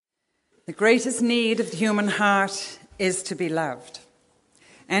The greatest need of the human heart is to be loved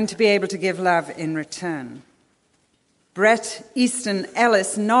and to be able to give love in return. Bret Easton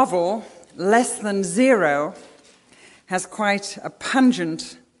Ellis' novel, Less Than Zero, has quite a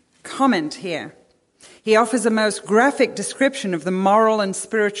pungent comment here. He offers a most graphic description of the moral and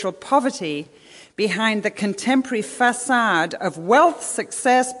spiritual poverty behind the contemporary facade of wealth,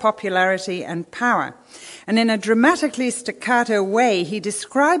 success, popularity, and power. And in a dramatically staccato way, he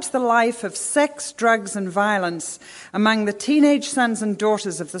describes the life of sex, drugs, and violence among the teenage sons and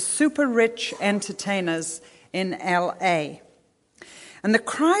daughters of the super-rich entertainers in L.A. And the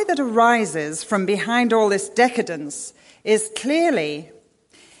cry that arises from behind all this decadence is clearly,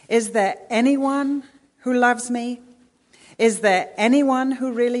 is there anyone who loves me? Is there anyone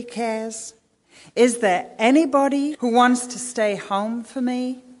who really cares? Is there anybody who wants to stay home for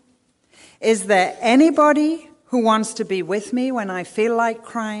me? Is there anybody who wants to be with me when I feel like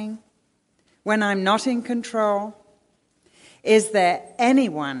crying? When I'm not in control? Is there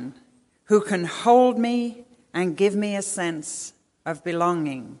anyone who can hold me and give me a sense of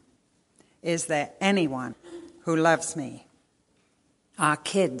belonging? Is there anyone who loves me? Our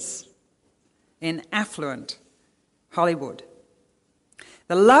kids in affluent Hollywood.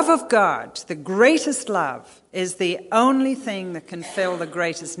 The love of God, the greatest love, is the only thing that can fill the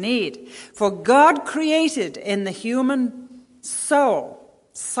greatest need. For God created in the human soul,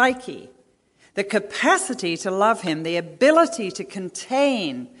 psyche, the capacity to love him, the ability to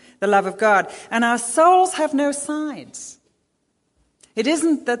contain the love of God. And our souls have no sides. It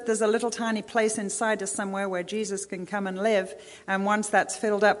isn't that there's a little tiny place inside us somewhere where Jesus can come and live, and once that's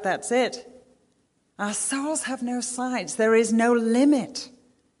filled up, that's it. Our souls have no sides. There is no limit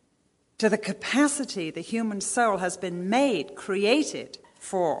to the capacity the human soul has been made, created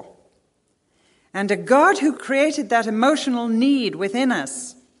for. And a God who created that emotional need within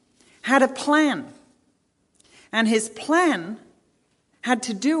us had a plan. And his plan had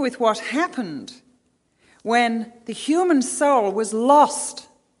to do with what happened when the human soul was lost,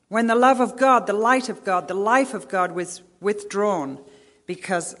 when the love of God, the light of God, the life of God was withdrawn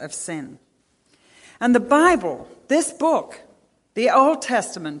because of sin. And the Bible, this book, the Old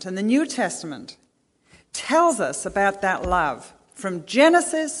Testament and the New Testament, tells us about that love. From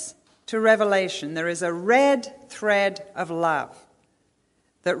Genesis to Revelation, there is a red thread of love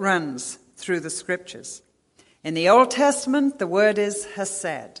that runs through the Scriptures. In the Old Testament, the word is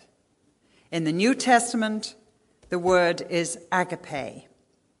hesed. In the New Testament, the word is agape.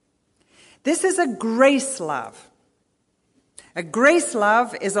 This is a grace love. A grace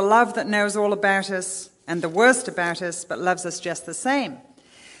love is a love that knows all about us and the worst about us, but loves us just the same.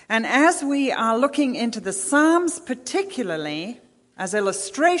 And as we are looking into the Psalms, particularly as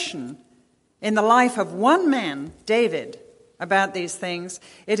illustration in the life of one man, David, about these things,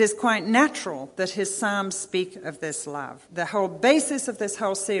 it is quite natural that his Psalms speak of this love. The whole basis of this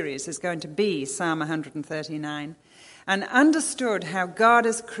whole series is going to be Psalm 139, and understood how God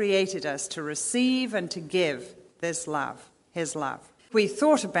has created us to receive and to give this love, his love. We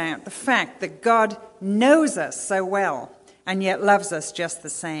thought about the fact that God knows us so well and yet loves us just the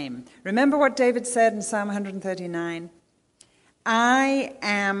same. Remember what David said in Psalm 139? I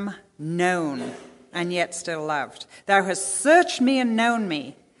am known and yet still loved. Thou hast searched me and known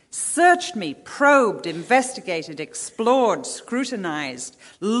me, searched me, probed, investigated, explored, scrutinized,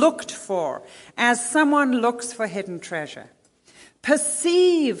 looked for, as someone looks for hidden treasure.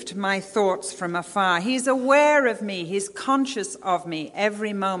 Perceived my thoughts from afar. He's aware of me. He's conscious of me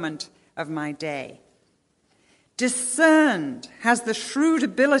every moment of my day. Discerned, has the shrewd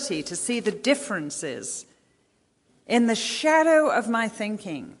ability to see the differences in the shadow of my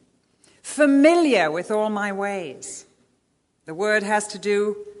thinking. Familiar with all my ways. The word has to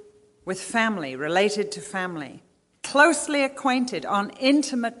do with family, related to family. Closely acquainted, on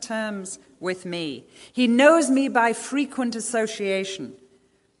intimate terms with me. He knows me by frequent association.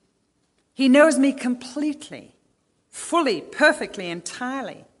 He knows me completely, fully, perfectly,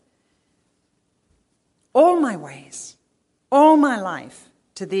 entirely. All my ways, all my life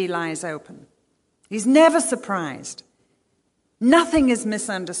to thee lies open. He's never surprised. Nothing is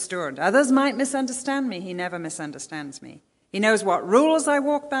misunderstood. Others might misunderstand me. He never misunderstands me. He knows what rules I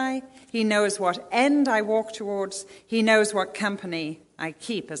walk by. He knows what end I walk towards. He knows what company I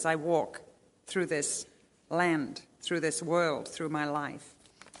keep as I walk through this land, through this world, through my life.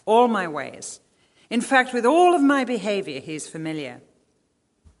 All my ways. In fact, with all of my behavior, he's familiar.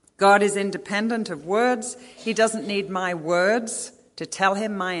 God is independent of words. He doesn't need my words to tell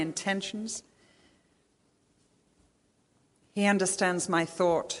him my intentions. He understands my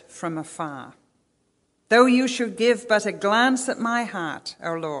thought from afar. Though you should give but a glance at my heart,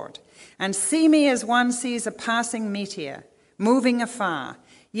 O Lord, and see me as one sees a passing meteor, moving afar,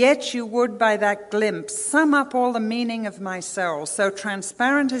 yet you would by that glimpse sum up all the meaning of my soul. So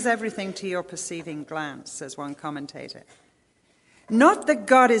transparent is everything to your perceiving glance, says one commentator. Not that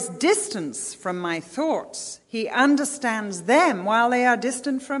God is distant from my thoughts. He understands them while they are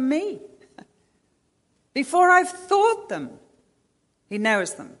distant from me. Before I've thought them, he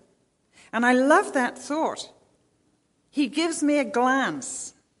knows them. And I love that thought. He gives me a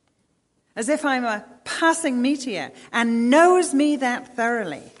glance, as if I'm a passing meteor, and knows me that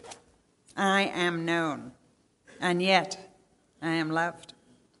thoroughly. I am known, and yet I am loved.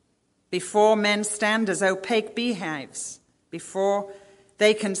 Before men stand as opaque beehives, before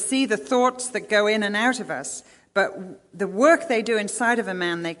they can see the thoughts that go in and out of us, but the work they do inside of a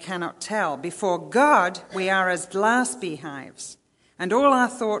man they cannot tell. Before God, we are as glass beehives, and all our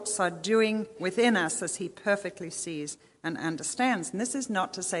thoughts are doing within us as he perfectly sees and understands. And this is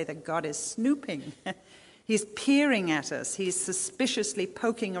not to say that God is snooping. He's peering at us. He's suspiciously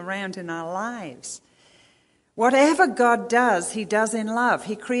poking around in our lives. Whatever God does, he does in love.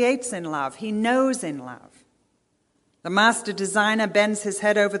 He creates in love. He knows in love. The master designer bends his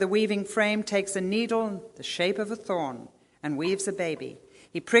head over the weaving frame, takes a needle, the shape of a thorn, and weaves a baby.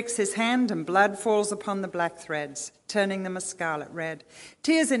 He pricks his hand, and blood falls upon the black threads, turning them a scarlet red.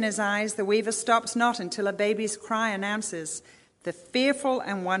 Tears in his eyes, the weaver stops not until a baby's cry announces the fearful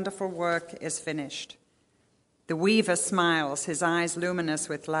and wonderful work is finished. The weaver smiles, his eyes luminous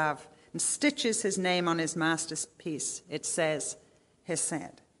with love, and stitches his name on his masterpiece. It says,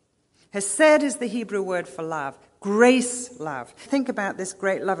 Hesed. Hesed is the Hebrew word for love, grace love. Think about this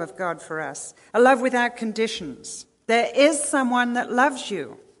great love of God for us, a love without conditions. There is someone that loves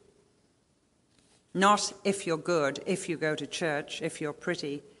you. Not if you're good, if you go to church, if you're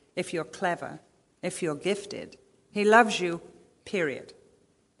pretty, if you're clever, if you're gifted. He loves you, period.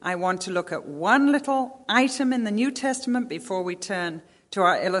 I want to look at one little item in the New Testament before we turn to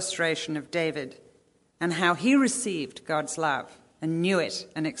our illustration of David and how he received God's love and knew it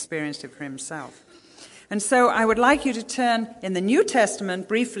and experienced it for himself. And so I would like you to turn in the New Testament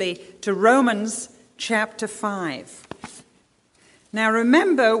briefly to Romans chapter 5. Now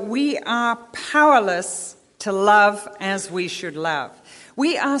remember, we are powerless to love as we should love.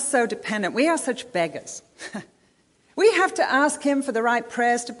 We are so dependent. We are such beggars. We have to ask him for the right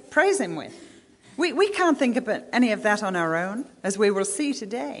prayers to praise him with. We can't think about any of that on our own, as we will see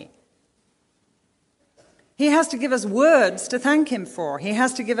today. He has to give us words to thank him for. He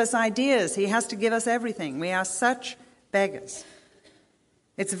has to give us ideas. He has to give us everything. We are such beggars.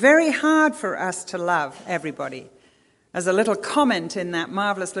 It's very hard for us to love everybody. As a little comment in that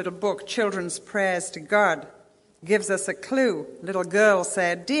marvelous little book, Children's Prayers to God, gives us a clue. Little girl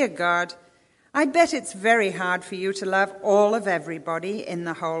said, "Dear God, I bet it's very hard for you to love all of everybody in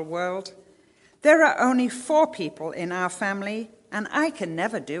the whole world. There are only 4 people in our family, and I can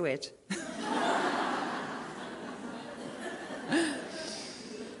never do it."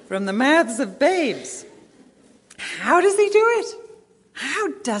 From the mouths of babes. How does he do it? How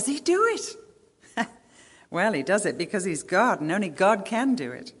does he do it? Well, he does it because he's God, and only God can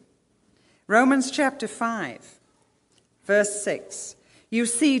do it. Romans chapter 5, verse 6. You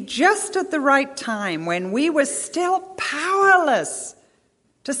see, just at the right time, when we were still powerless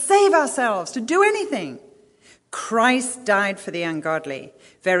to save ourselves, to do anything, Christ died for the ungodly.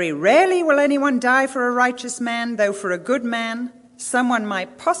 Very rarely will anyone die for a righteous man, though for a good man, someone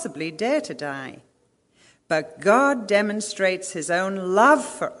might possibly dare to die. But God demonstrates his own love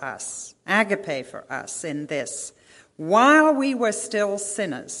for us, agape for us, in this. While we were still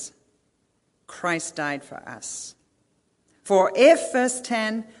sinners, Christ died for us. For if, verse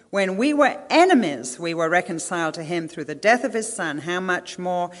 10, when we were enemies, we were reconciled to him through the death of his Son, how much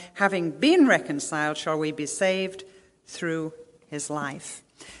more, having been reconciled, shall we be saved through his life?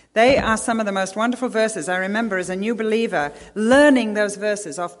 They are some of the most wonderful verses. I remember as a new believer learning those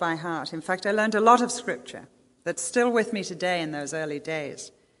verses off by heart. In fact, I learned a lot of scripture that's still with me today in those early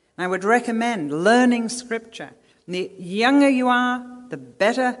days. I would recommend learning scripture. The younger you are, the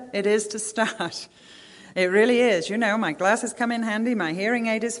better it is to start. It really is. You know, my glasses come in handy, my hearing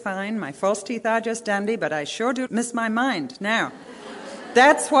aid is fine, my false teeth are just dandy, but I sure do miss my mind. Now,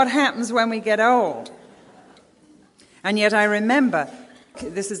 that's what happens when we get old. And yet I remember,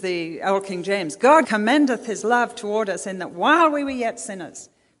 this is the old King James, God commendeth his love toward us in that while we were yet sinners,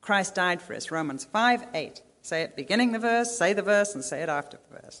 Christ died for us. Romans 5:8. Say it beginning the verse, say the verse, and say it after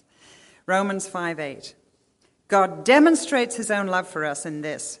the verse. Romans 5:8. God demonstrates his own love for us in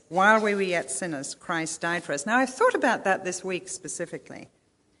this. While we were yet sinners, Christ died for us. Now, I've thought about that this week specifically.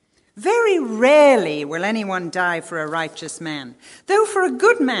 Very rarely will anyone die for a righteous man, though for a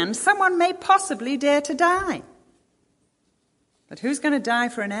good man someone may possibly dare to die. But who's going to die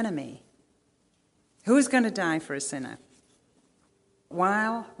for an enemy? Who's going to die for a sinner?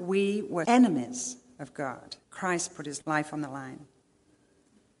 While we were enemies of God, Christ put his life on the line.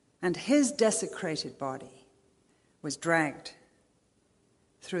 And his desecrated body was dragged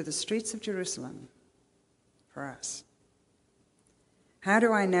through the streets of Jerusalem for us. How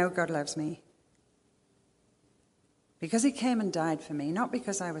do I know God loves me? Because he came and died for me, not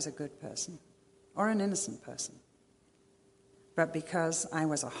because I was a good person or an innocent person, but because I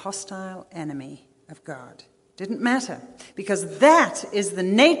was a hostile enemy of God. Didn't matter, because that is the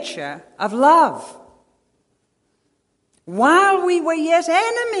nature of love. While we were yet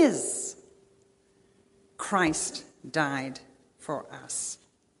enemies, Christ died for us.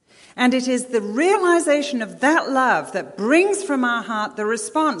 And it is the realization of that love that brings from our heart the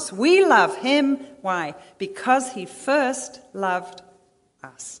response. We love him. Why? Because he first loved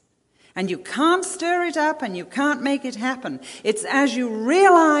us. And you can't stir it up and you can't make it happen. It's as you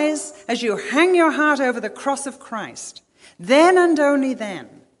realize, as you hang your heart over the cross of Christ, then and only then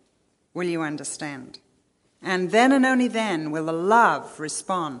will you understand. And then and only then will the love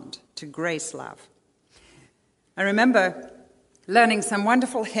respond to grace love. I remember learning some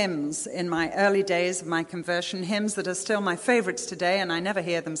wonderful hymns in my early days of my conversion, hymns that are still my favorites today, and I never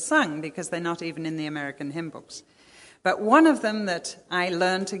hear them sung because they're not even in the American hymn books. But one of them that I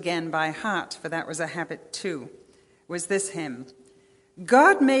learned again by heart, for that was a habit too, was this hymn.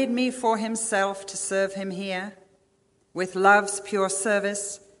 God made me for himself to serve him here, with love's pure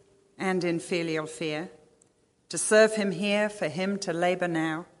service and in filial fear, to serve him here, for him to labor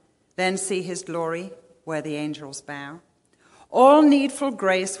now, then see his glory where the angels bow. All needful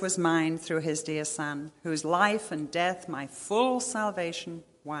grace was mine through his dear Son, whose life and death my full salvation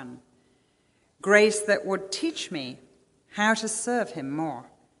won. Grace that would teach me how to serve him more.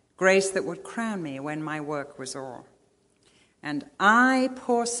 Grace that would crown me when my work was o'er. And I,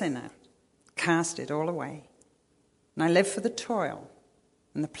 poor sinner, cast it all away. And I live for the toil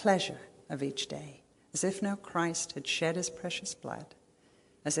and the pleasure of each day, as if no Christ had shed his precious blood,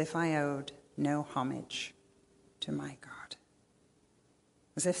 as if I owed no homage to my God.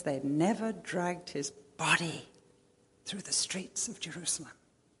 As if they'd never dragged his body through the streets of Jerusalem.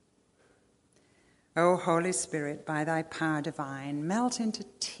 O Holy Spirit, by thy power divine, melt into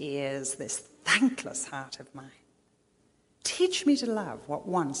tears this thankless heart of mine. Teach me to love what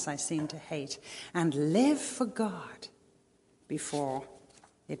once I seemed to hate, and live for God before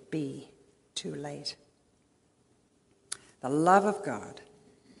it be too late. The love of God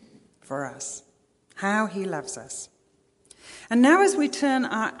for us, how he loves us. And now as we turn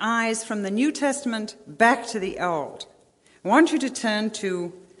our eyes from the New Testament back to the Old, I want you to turn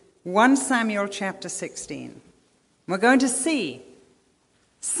to 1 Samuel chapter 16. We're going to see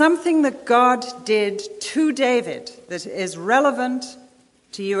something that God did to David that is relevant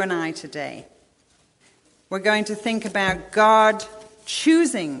to you and I today. We're going to think about God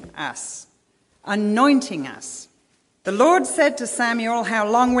choosing us, anointing us. The Lord said to Samuel, "How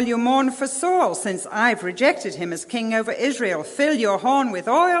long will you mourn for Saul, since I've rejected him as king over Israel? Fill your horn with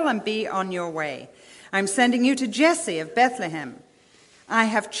oil and be on your way. I'm sending you to Jesse of Bethlehem. I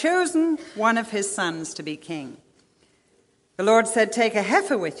have chosen one of his sons to be king." The Lord said, "Take a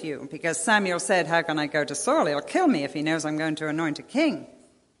heifer with you," because Samuel said, "How can I go to Saul? He'll kill me if he knows I'm going to anoint a king."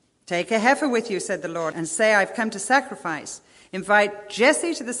 "Take a heifer with you," said the Lord, "and say, I've come to sacrifice. Invite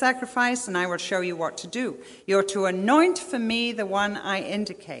Jesse to the sacrifice, and I will show you what to do. You're to anoint for me the one I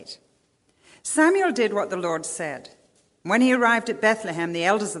indicate." Samuel did what the Lord said. When he arrived at Bethlehem, the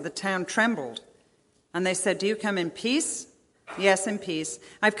elders of the town trembled, and they said, "Do you come in peace?" "Yes, in peace."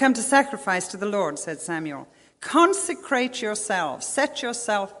 "I've come to sacrifice to the Lord," said Samuel. "Consecrate yourselves, set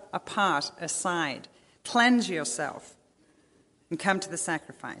yourself apart, aside, cleanse yourself, and come to the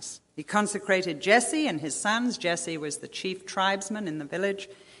sacrifice." He consecrated Jesse and his sons. Jesse was the chief tribesman in the village.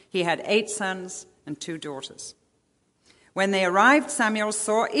 He had 8 sons and 2 daughters. When they arrived, Samuel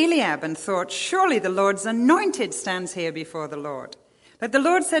saw Eliab and thought, "Surely the Lord's anointed stands here before the Lord." But the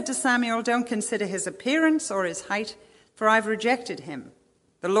Lord said to Samuel, "Don't consider his appearance or his height, for I've rejected him.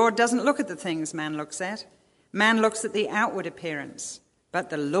 The Lord doesn't look at the things man looks at. Man looks at the outward appearance, but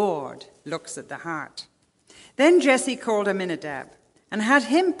the Lord looks at the heart." Then Jesse called Amminadab and had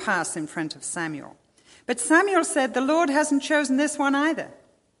him pass in front of Samuel. But Samuel said, "The Lord hasn't chosen this one either."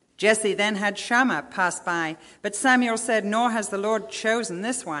 Jesse then had Shammah pass by, but Samuel said, "Nor has the Lord chosen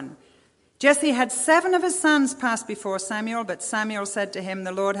this one." Jesse had 7 of his sons pass before Samuel, but Samuel said to him,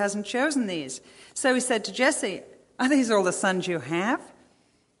 "The Lord hasn't chosen these." So he said to Jesse, "Are these all the sons you have?"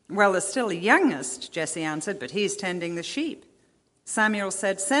 "Well, the still youngest," Jesse answered, "but he's tending the sheep." Samuel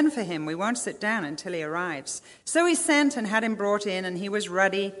said, "Send for him. We won't sit down until he arrives." So he sent and had him brought in, and he was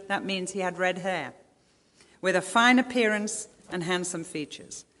ruddy. That means he had red hair, with a fine appearance and handsome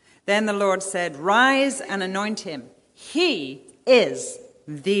features. Then the Lord said, "Rise and anoint him. He is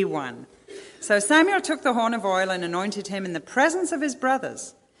the one." So Samuel took the horn of oil and anointed him in the presence of his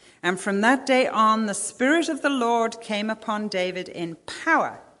brothers. And from that day on, the Spirit of the Lord came upon David in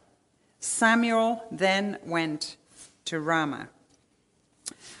power. Samuel then went to Ramah.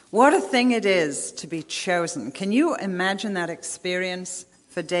 What a thing it is to be chosen. Can you imagine that experience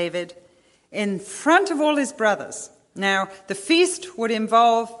for David? In front of all his brothers. Now, the feast would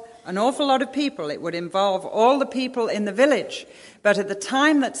involve an awful lot of people. It would involve all the people in the village. But at the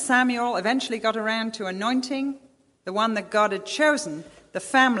time that Samuel eventually got around to anointing the one that God had chosen, the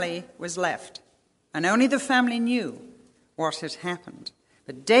family was left. And only the family knew what had happened.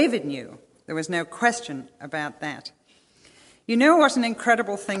 But David knew. There was no question about that. You know what an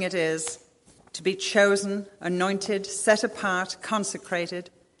incredible thing it is to be chosen, anointed, set apart, consecrated,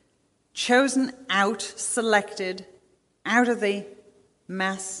 chosen out, selected out of the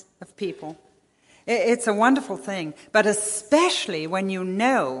mass of people. It's a wonderful thing, but especially when you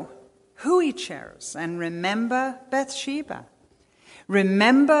know who he chose. And remember Bathsheba.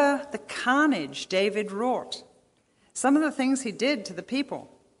 Remember the carnage David wrought. Some of the things he did to the people.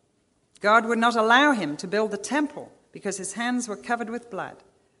 God would not allow him to build the temple because his hands were covered with blood.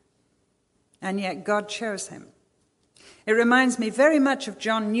 And yet God chose him. It reminds me very much of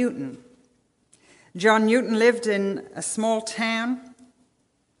John Newton. John Newton lived in a small town,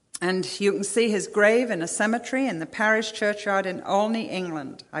 and you can see his grave in a cemetery in the parish churchyard in Olney,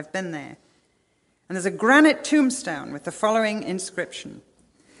 England. I've been there. And there's a granite tombstone with the following inscription: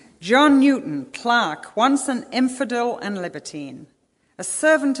 "John Newton, clerk, once an infidel and libertine, a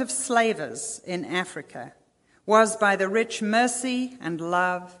servant of slavers in Africa, was by the rich mercy and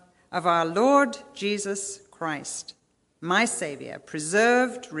love of our Lord Jesus Christ, my Saviour,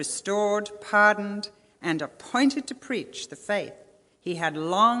 preserved, restored, pardoned, and appointed to preach the faith he had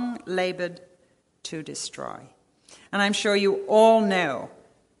long labored to destroy." And I'm sure you all know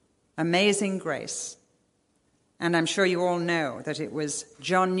Amazing Grace. And I'm sure you all know that it was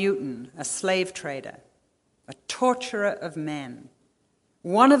John Newton, a slave trader, a torturer of men,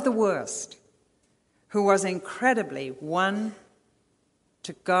 one of the worst, who was incredibly won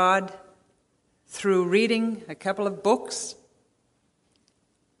to God through reading a couple of books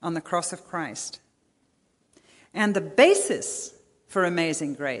on the cross of Christ. And the basis for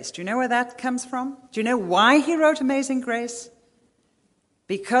Amazing Grace, do you know where that comes from? Do you know why he wrote Amazing Grace?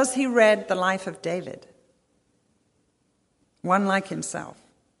 Because he read the life of David, one like himself.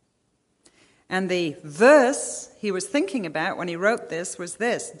 And the verse he was thinking about when he wrote this was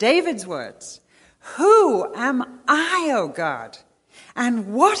this, David's words: "Who am I, O God,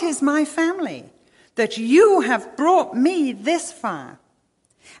 and what is my family, that you have brought me this far?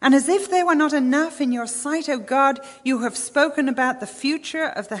 And as if there were not enough in your sight, O God, you have spoken about the future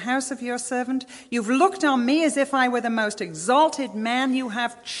of the house of your servant. You've looked on me as if I were the most exalted man. You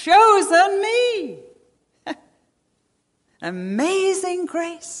have chosen me." Amazing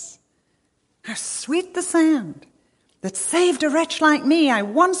grace. How sweet the sound that saved a wretch like me. I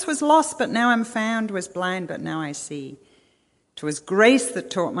once was lost, but now I'm found, was blind, but now I see. 'Twas grace that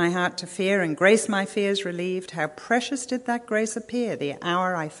taught my heart to fear, and grace my fears relieved. How precious did that grace appear the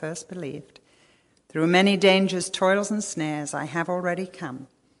hour I first believed. Through many dangers, toils, and snares I have already come.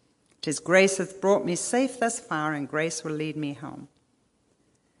 'Tis grace hath brought me safe thus far, and grace will lead me home.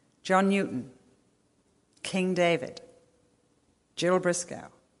 John Newton, King David, Jill Briscoe,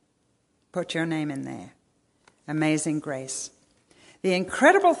 put your name in there. Amazing Grace. The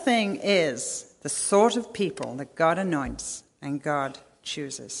incredible thing is the sort of people that God anoints and God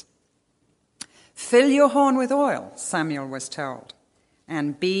chooses. Fill your horn with oil, Samuel was told,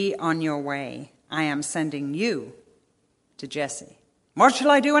 and be on your way. I am sending you to Jesse. What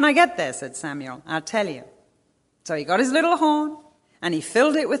shall I do when I get there, said Samuel. I'll tell you. So he got his little horn and he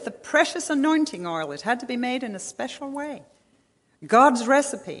filled it with the precious anointing oil. It had to be made in a special way. God's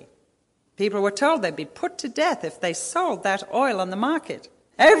recipe. People were told they'd be put to death if they sold that oil on the market.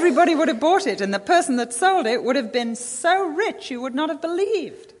 Everybody would have bought it, and the person that sold it would have been so rich you would not have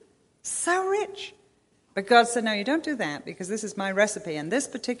believed. So rich. But God said, no, you don't do that, because this is my recipe, and this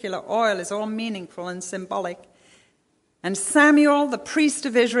particular oil is all meaningful and symbolic. And Samuel, the priest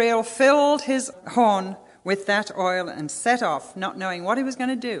of Israel, filled his horn with that oil and set off, not knowing what he was going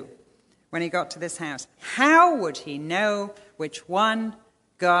to do when he got to this house. How would he know which one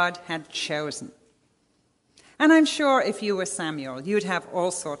God had chosen? And I'm sure if you were Samuel, you'd have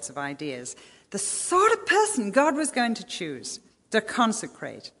all sorts of ideas. The sort of person God was going to choose to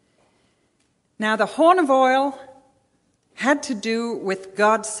consecrate. Now, the horn of oil had to do with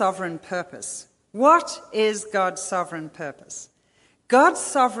God's sovereign purpose. What is God's sovereign purpose? God's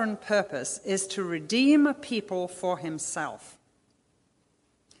sovereign purpose is to redeem a people for himself.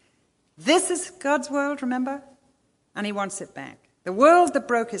 This is God's world, remember? And he wants it back. The world that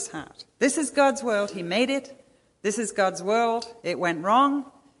broke his heart. This is God's world. He made it. This is God's world. It went wrong.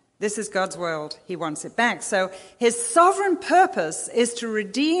 This is God's world. He wants it back. So his sovereign purpose is to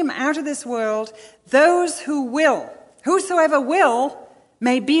redeem out of this world those who will. Whosoever will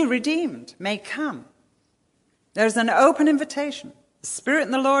may be redeemed, may come. There's an open invitation. The Spirit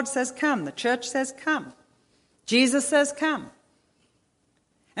and the Lord says come. The church says come. Jesus says come.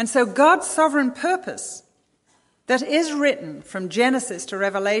 And so God's sovereign purpose that is written from Genesis to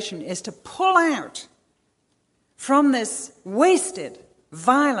Revelation is to pull out from this wasted,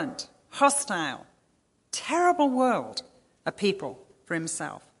 violent, hostile, terrible world a people for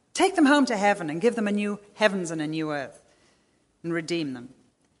himself. Take them home to heaven and give them a new heavens and a new earth and redeem them.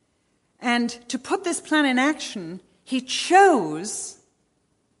 And to put this plan in action, he chose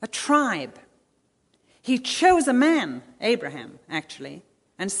a tribe. He chose a man, Abraham, actually,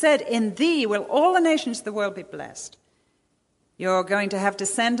 and said, in thee will all the nations of the world be blessed. You're going to have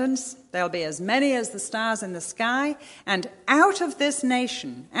descendants. There'll be as many as the stars in the sky. And out of this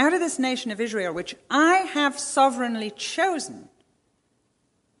nation of Israel, which I have sovereignly chosen,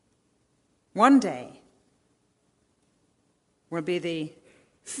 one day will be the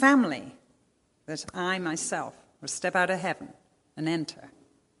family that I myself will step out of heaven and enter.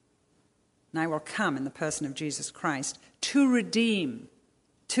 And I will come in the person of Jesus Christ to redeem,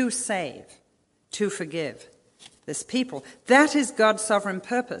 to save, to forgive this people. That is God's sovereign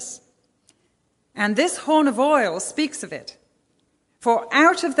purpose. And this horn of oil speaks of it. For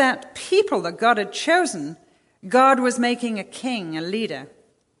out of that people that God had chosen, God was making a king, a leader,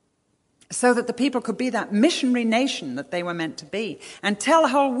 so that the people could be that missionary nation that they were meant to be and tell the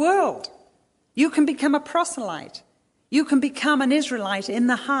whole world. You can become a proselyte. You can become an Israelite in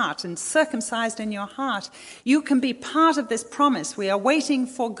the heart and circumcised in your heart. You can be part of this promise. We are waiting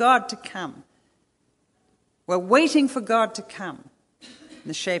for God to come. We're waiting for God to come in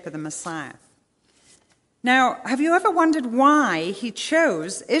the shape of the Messiah. Now, have you ever wondered why he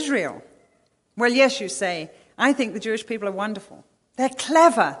chose Israel? Well, yes, you say, I think the Jewish people are wonderful. They're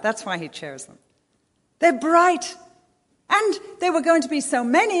clever. That's why he chose them. They're bright. And they were going to be so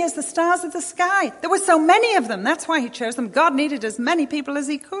many as the stars of the sky. There were so many of them. That's why he chose them. God needed as many people as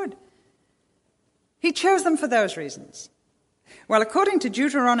he could. He chose them for those reasons. Well, according to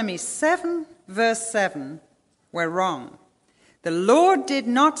Deuteronomy 7, verse 7, we're wrong. The Lord did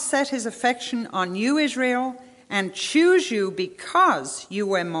not set his affection on you, Israel, and choose you because you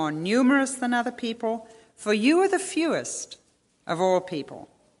were more numerous than other people, for you are the fewest of all people.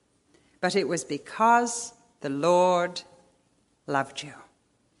 But it was because the Lord loved you.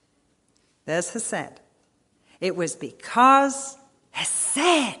 There's Hesed. It was because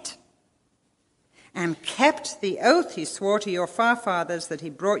Hesed and kept the oath he swore to your forefathers that he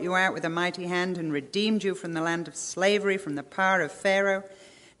brought you out with a mighty hand and redeemed you from the land of slavery, from the power of Pharaoh.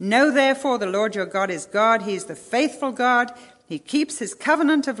 Know therefore the Lord your God is God. He is the faithful God. He keeps his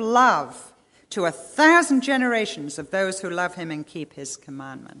covenant of love to 1,000 generations of those who love him and keep his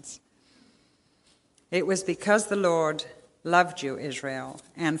commandments. It was because the Lord loved you, Israel,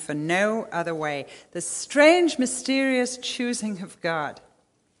 and for no other way. The strange, mysterious choosing of God.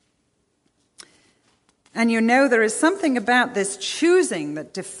 And you know there is something about this choosing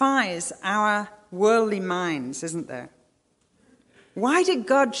that defies our worldly minds, isn't there? Why did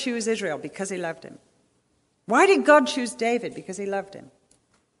God choose Israel? Because he loved him. Why did God choose David? Because he loved him.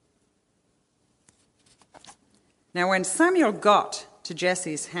 Now, when Samuel got to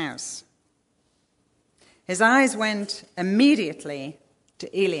Jesse's house, his eyes went immediately to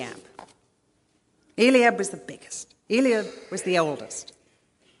Eliab. Eliab was the biggest. Eliab was the oldest.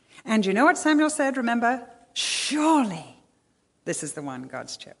 And you know what Samuel said, remember? Surely this is the one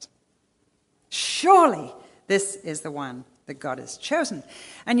God's chosen. Surely this is the one that God has chosen.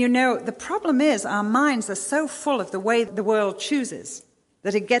 And you know, the problem is our minds are so full of the way the world chooses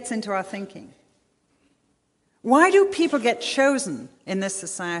that it gets into our thinking. Why do people get chosen in this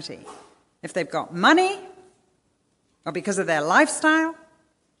society? If they've got money, or because of their lifestyle,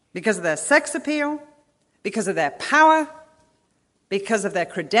 because of their sex appeal, because of their power, because of their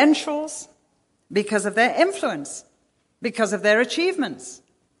credentials, because of their influence, because of their achievements.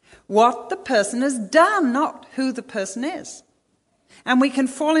 What the person has done, not who the person is. And we can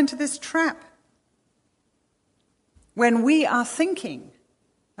fall into this trap. when we are thinking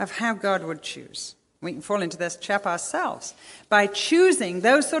of how God would choose. We can fall into this trap ourselves by choosing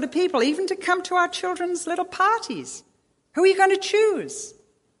those sort of people, even to come to our children's little parties. Who are you going to choose?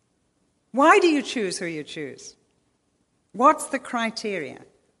 Why do you choose who you choose? What's the criteria?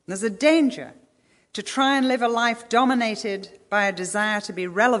 There's a danger to try and live a life dominated by a desire to be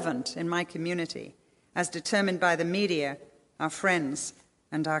relevant in my community, as determined by the media, our friends,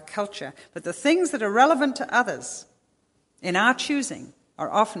 and our culture. But the things that are relevant to others in our choosing are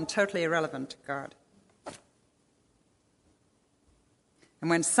often totally irrelevant to God. And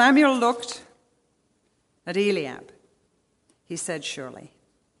when Samuel looked at Eliab, he said, surely.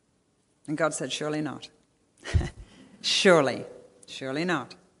 And God said, surely not. Surely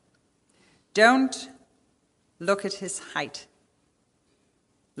not. Don't look at his height.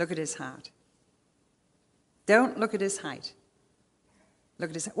 Look at his heart. Don't look at his height. Look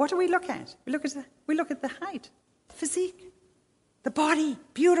at his. What do we look at? We look at the height, the physique, the body,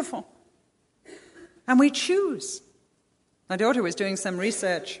 beautiful, and we choose. My daughter was doing some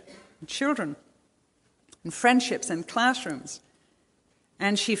research on children and friendships in classrooms,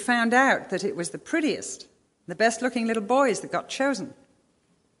 and she found out that it was the prettiest, the best-looking little boys that got chosen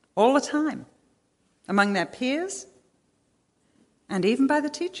all the time among their peers and even by the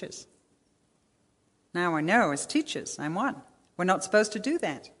teachers. Now I know as teachers, I'm one. We're not supposed to do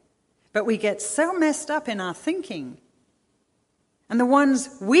that. But we get so messed up in our thinking, and the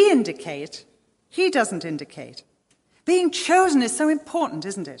ones we indicate, he doesn't indicate. Being chosen is so important,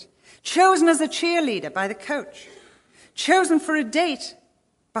 isn't it? Chosen as a cheerleader by the coach. Chosen for a date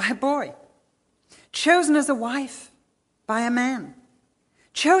by a boy. Chosen as a wife by a man.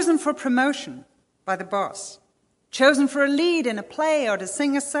 Chosen for promotion by the boss. Chosen for a lead in a play or to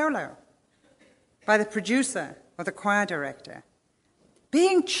sing a solo by the producer or the choir director.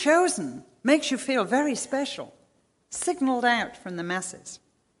 Being chosen makes you feel very special, signaled out from the masses.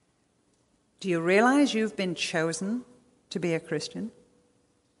 Do you realize you've been chosen to be a Christian?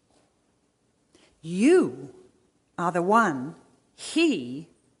 You are the one he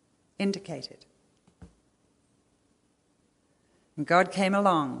indicated. And God came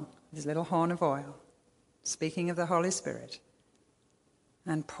along with his little horn of oil, speaking of the Holy Spirit,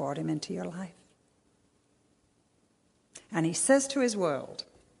 and poured him into your life. And he says to his world,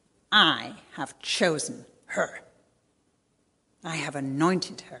 I have chosen her. I have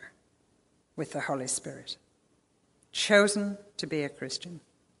anointed her with the Holy Spirit. Chosen to be a Christian.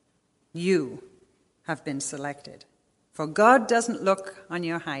 You have been selected. For God doesn't look on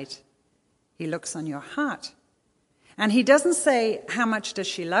your height. He looks on your heart. And he doesn't say, how much does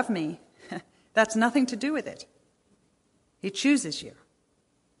she love me? That's nothing to do with it. He chooses you.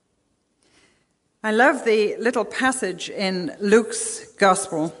 I love the little passage in Luke's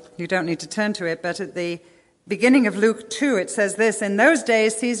Gospel. You don't need to turn to it, but at the beginning of Luke 2, it says this, in those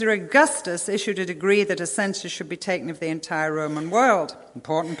days, Caesar Augustus issued a decree that a census should be taken of the entire Roman world.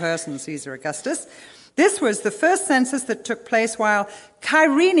 Important person, Caesar Augustus. This was the first census that took place while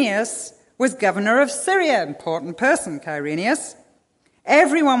Quirinius was governor of Syria. Important person, Quirinius.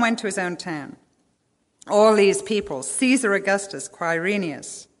 Everyone went to his own town. All these people, Caesar Augustus,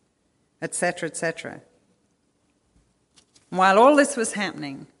 Quirinius, etc., etc. While all this was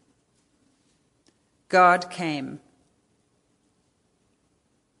happening, God came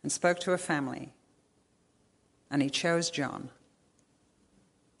and spoke to a family, and he chose John,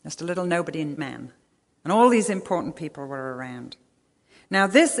 just a little nobody man, and all these important people were around. Now,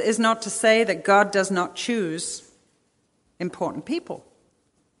 this is not to say that God does not choose important people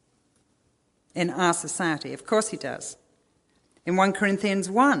in our society. Of course he does. In 1 Corinthians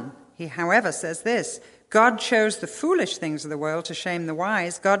 1, he, however, says this, God chose the foolish things of the world to shame the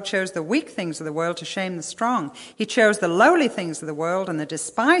wise. God chose the weak things of the world to shame the strong. He chose the lowly things of the world and the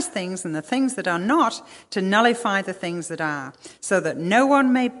despised things and the things that are not to nullify the things that are, so that no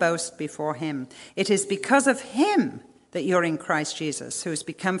one may boast before him. It is because of him that you're in Christ Jesus, who has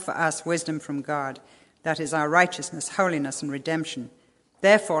become for us wisdom from God. That is our righteousness, holiness, and redemption.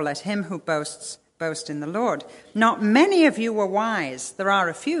 Therefore, let him who boasts boast in the Lord. Not many of you were wise. There are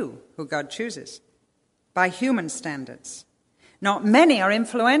a few who God chooses by human standards. Not many are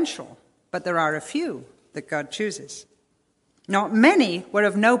influential, but there are a few that God chooses. Not many were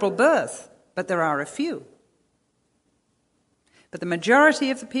of noble birth, but there are a few. But the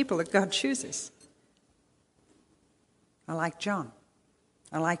majority of the people that God chooses are like John,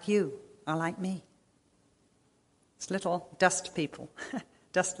 are like you, are like me. It's little dust people,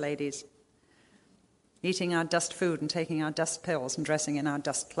 dust ladies, eating our dust food and taking our dust pills and dressing in our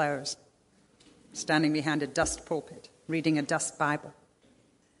dust clothes, standing behind a dust pulpit, reading a dust Bible.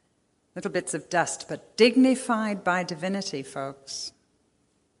 little bits of dust, but dignified by divinity, folks.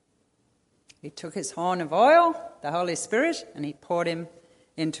 He took his horn of oil, the Holy Spirit, and he poured him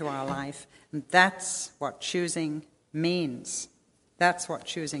into our life. And that's what choosing means. That's what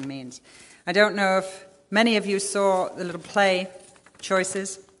choosing means. I don't know if many of you saw the little play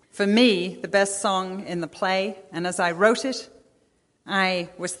choices. For me, the best song in the play, and as I wrote it, I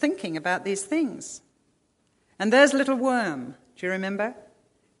was thinking about these things. And there's little Worm. Do you remember?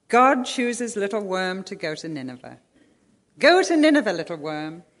 God chooses little Worm to go to Nineveh. Go to Nineveh, little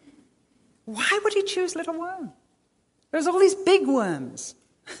Worm. Why would he choose little Worm? There's all these big worms.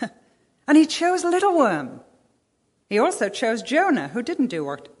 And he chose little Worm. He also chose Jonah, who didn't do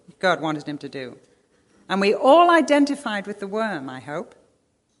what God wanted him to do. And we all identified with the worm, I hope.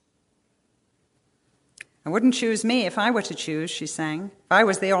 I wouldn't choose me if I were to choose, she sang. If I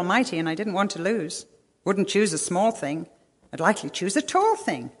was the Almighty and I didn't want to lose. Wouldn't choose a small thing. I'd likely choose a tall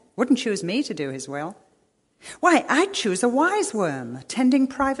thing. Wouldn't choose me to do his will. Why, I'd choose a wise worm attending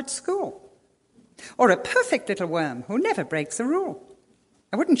private school. Or a perfect little worm who never breaks a rule.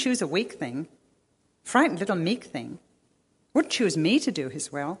 I wouldn't choose a weak thing, frightened little meek thing. Wouldn't choose me to do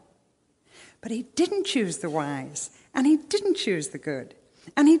his will. But he didn't choose the wise, and he didn't choose the good,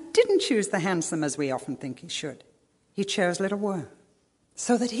 and he didn't choose the handsome as we often think he should. He chose little Worm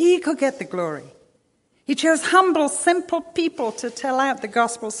so that he could get the glory. He chose humble, simple people to tell out the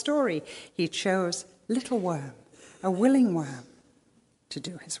gospel story. He chose little Worm, a willing worm, to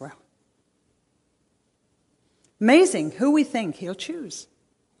do his will. Amazing who we think he'll choose.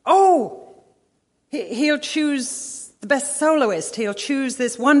 Oh, he'll choose the best soloist. He'll choose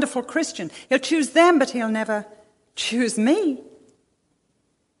this wonderful Christian. He'll choose them, but he'll never choose me.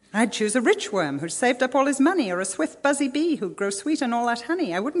 I'd choose a rich worm who'd saved up all his money, or a swift buzzy bee who'd grow sweet on all that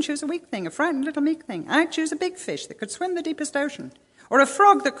honey. I wouldn't choose a weak thing, a frightened little meek thing. I'd choose a big fish that could swim the deepest ocean, or a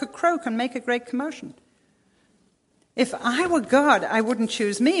frog that could croak and make a great commotion. If I were God, I wouldn't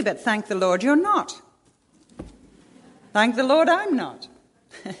choose me, but thank the Lord you're not. Thank the Lord I'm not.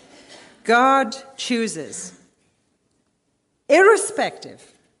 God chooses,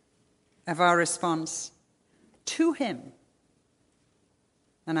 irrespective of our response to him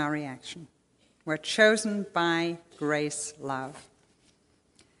and our reaction. We're chosen by grace love.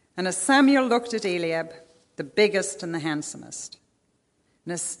 And as Samuel looked at Eliab, the biggest and the handsomest,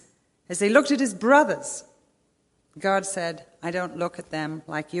 and as he looked at his brothers, God said, I don't look at them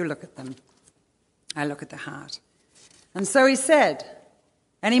like you look at them. I look at the heart. And so he said,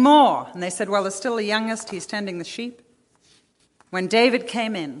 any more? And they said, well, there's still the youngest. He's tending the sheep. When David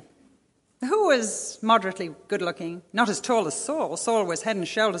came in, who was moderately good-looking, not as tall as Saul. Saul was head and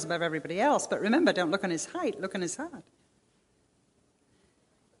shoulders above everybody else. But remember, don't look on his height, look on his heart.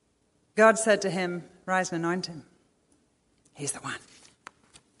 God said to him, rise and anoint him. He's the one.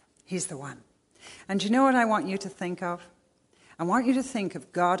 He's the one. And do you know what I want you to think of? I want you to think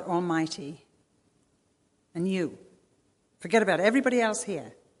of God Almighty and you. Forget about everybody else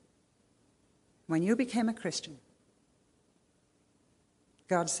here. When you became a Christian,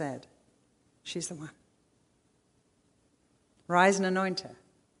 God said, she's the one. Rise and anoint her.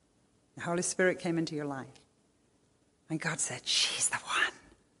 The Holy Spirit came into your life. And God said, she's the one.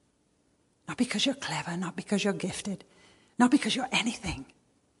 Not because you're clever, not because you're gifted, not because you're anything.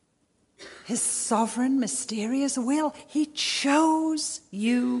 His sovereign, mysterious will, he chose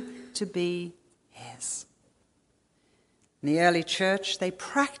you to be his. In the early church, they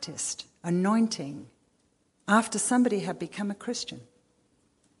practiced anointing after somebody had become a Christian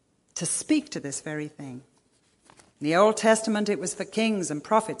to speak to this very thing. In the Old Testament, it was for kings and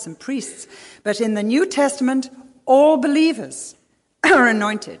prophets and priests. But in the New Testament, all believers are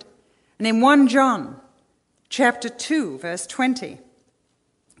anointed. And in 1 John chapter 2, verse 20,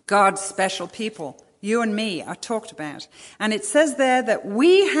 God's special people, you and me, are talked about. And it says there that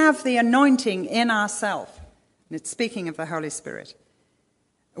we have the anointing in ourselves. And it's speaking of the Holy Spirit.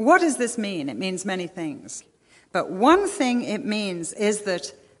 What does this mean? It means many things. But one thing it means is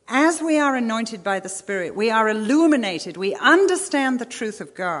that as we are anointed by the Spirit, we are illuminated, we understand the truth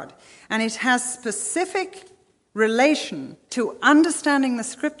of God. And it has specific relation to understanding the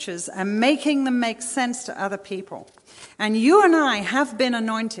Scriptures and making them make sense to other people. And you and I have been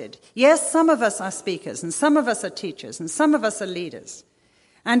anointed. Yes, some of us are speakers, and some of us are teachers, and some of us are leaders.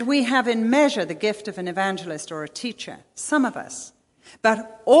 And we have in measure the gift of an evangelist or a teacher, some of us.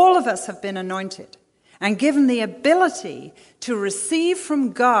 But all of us have been anointed and given the ability to receive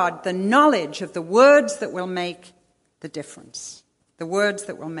from God the knowledge of the words that will make the difference. The words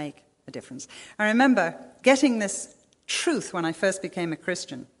that will make a difference. I remember getting this truth when I first became a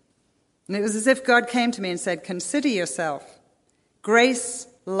Christian. And it was as if God came to me and said, consider yourself. Grace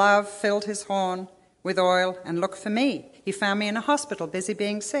love filled his horn with oil, and look for me. He found me in a hospital, busy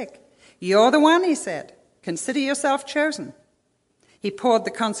being sick. You're the one, he said. Consider yourself chosen. He poured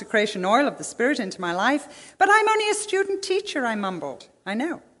the consecration oil of the Spirit into my life, but I'm only a student teacher, I mumbled. I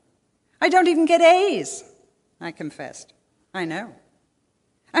know. I don't even get A's, I confessed. I know.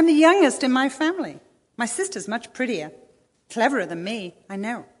 I'm the youngest in my family. My sister's much prettier, cleverer than me, I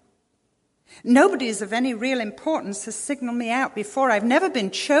know. Nobody's of any real importance has signaled me out before. I've never been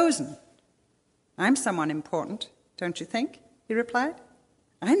chosen. I'm someone important, don't you think? He replied.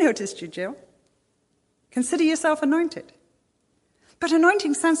 I noticed you, Jill. Consider yourself anointed. But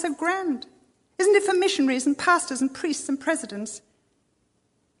anointing sounds so grand. Isn't it for missionaries and pastors and priests and presidents?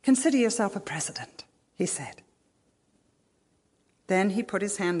 Consider yourself a president, he said. Then he put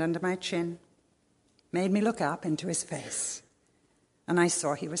his hand under my chin, made me look up into his face, and I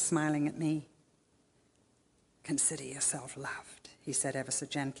saw he was smiling at me. Consider yourself loved, he said ever so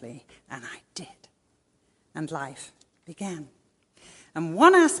gently, and I did. And life began. And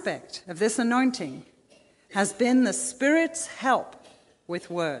one aspect of this anointing has been the Spirit's help with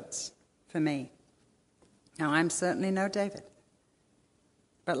words for me. Now, I'm certainly no David,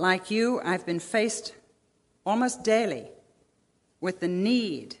 but like you, I've been faced almost daily with the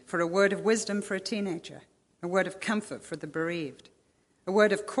need for a word of wisdom for a teenager, a word of comfort for the bereaved, a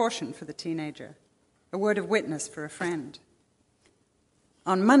word of caution for the teenager, a word of witness for a friend.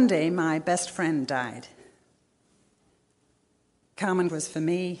 On Monday, my best friend died. Carmen was, for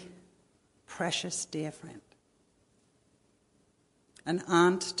me, precious dear friend. An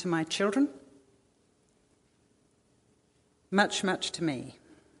aunt to my children, much, much to me.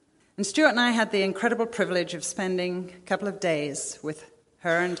 And Stuart and I had the incredible privilege of spending a couple of days with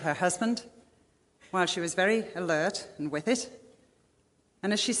her and her husband while she was very alert and with it.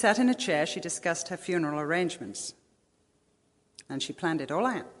 And as she sat in a chair, she discussed her funeral arrangements. And she planned it all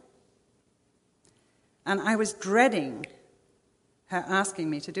out. And I was dreading her asking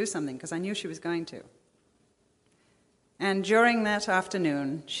me to do something because I knew she was going to. And during that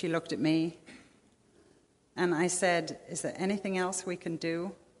afternoon, she looked at me and I said, "Is there anything else we can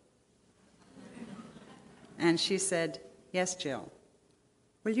do?" And she said, "Yes, Jill.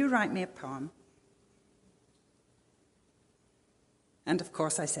 Will you write me a poem?" And of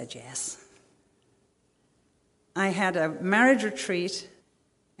course I said yes. I had a marriage retreat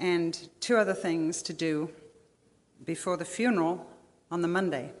and 2 other things to do before the funeral on the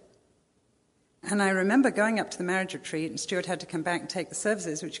Monday. And I remember going up to the marriage retreat, and Stuart had to come back and take the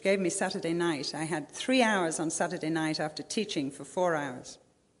services, which gave me Saturday night. I had 3 hours on Saturday night after teaching for 4 hours.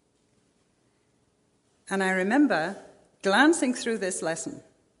 And I remember glancing through this lesson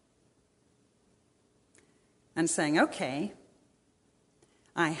and saying, okay,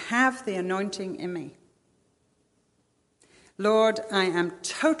 I have the anointing in me. Lord, I am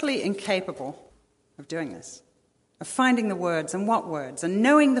totally incapable of doing this, of finding the words and what words, and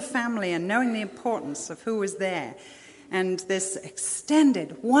knowing the family and knowing the importance of who was there, and this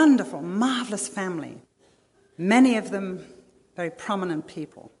extended, wonderful, marvelous family, many of them very prominent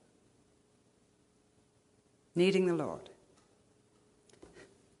people, needing the Lord.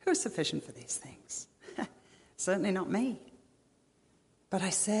 Who is sufficient for these things? Certainly not me. But I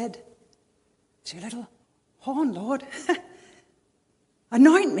said, "It's your little horn, Lord.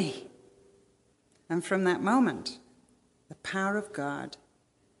 Anoint me." And from that moment, the power of God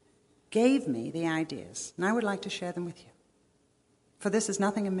gave me the ideas, and I would like to share them with you. For this is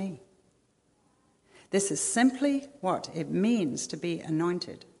nothing in me. This is simply what it means to be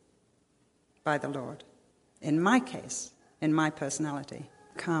anointed by the Lord. In my case, in my personality,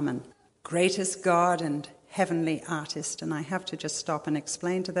 Carmen, greatest God and heavenly artist, and I have to just stop and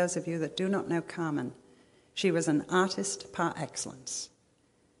explain to those of you that do not know Carmen, she was an artist par excellence.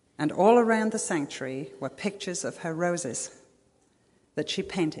 And all around the sanctuary were pictures of her roses that she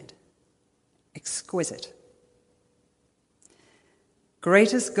painted. Exquisite.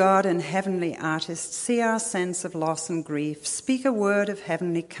 Greatest God and heavenly artist, see our sense of loss and grief, speak a word of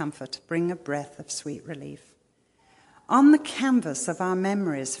heavenly comfort, bring a breath of sweet relief. On the canvas of our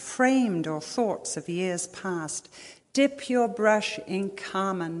memories, framed or thoughts of years past, dip your brush in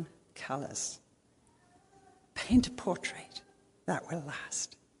Carmen colors. Paint a portrait that will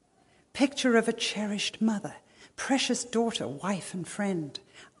last. Picture of a cherished mother, precious daughter, wife and friend,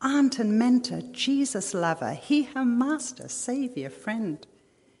 aunt and mentor, Jesus lover, he her master, savior, friend.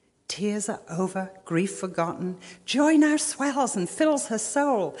 Tears are over, grief forgotten, joy now swells and fills her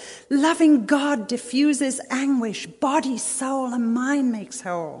soul. Loving God diffuses anguish, body, soul, and mind makes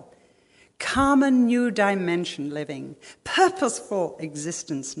whole. Carmen new dimension living, purposeful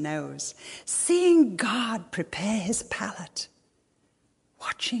existence knows, seeing God prepare his palette.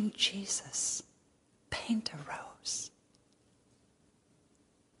 watching Jesus paint a rose,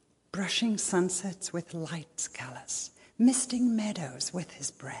 brushing sunsets with light's colours, misting meadows with his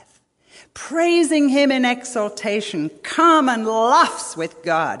breath, praising him in exaltation, calm and laughs with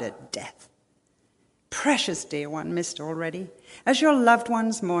God at death. Precious dear one, missed already, as your loved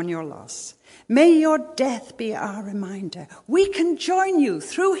ones mourn your loss, may your death be our reminder. We can join you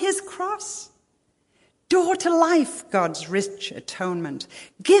through his cross. Door to life, God's rich atonement,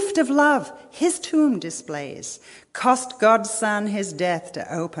 gift of love, his tomb displays, cost God's Son his death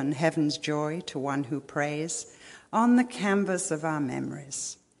to open heaven's joy to one who prays. On the canvas of our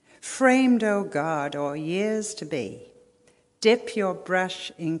memories, framed, O God, o'er years to be, dip your brush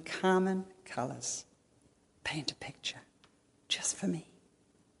in carmine colours. Paint a picture just for me.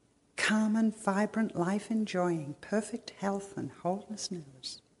 Calm and vibrant life enjoying, perfect health and wholeness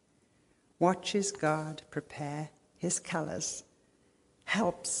knows. Watches God prepare his colours,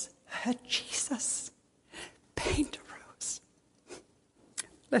 helps her Jesus paint a rose.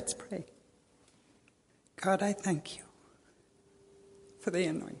 Let's pray. God, I thank you for the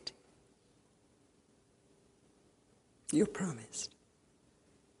anointing. You promised.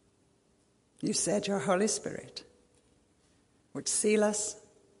 You said your Holy Spirit would seal us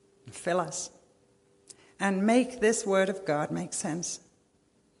and fill us and make this word of God make sense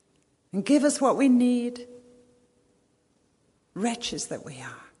and give us what we need, wretches that we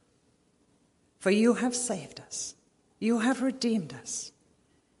are. For you have saved us. You have redeemed us.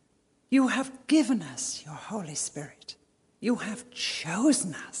 You have given us your Holy Spirit. You have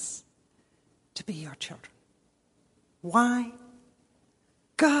chosen us to be your children. Why?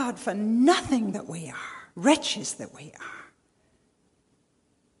 God, for nothing that we are, wretches that we are.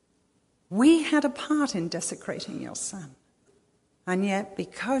 We had a part in desecrating your Son. And yet,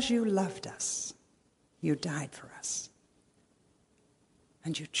 because you loved us, you died for us.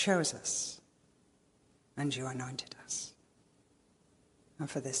 And you chose us. And you anointed us. And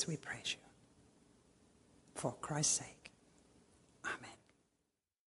for this we praise you. For Christ's sake.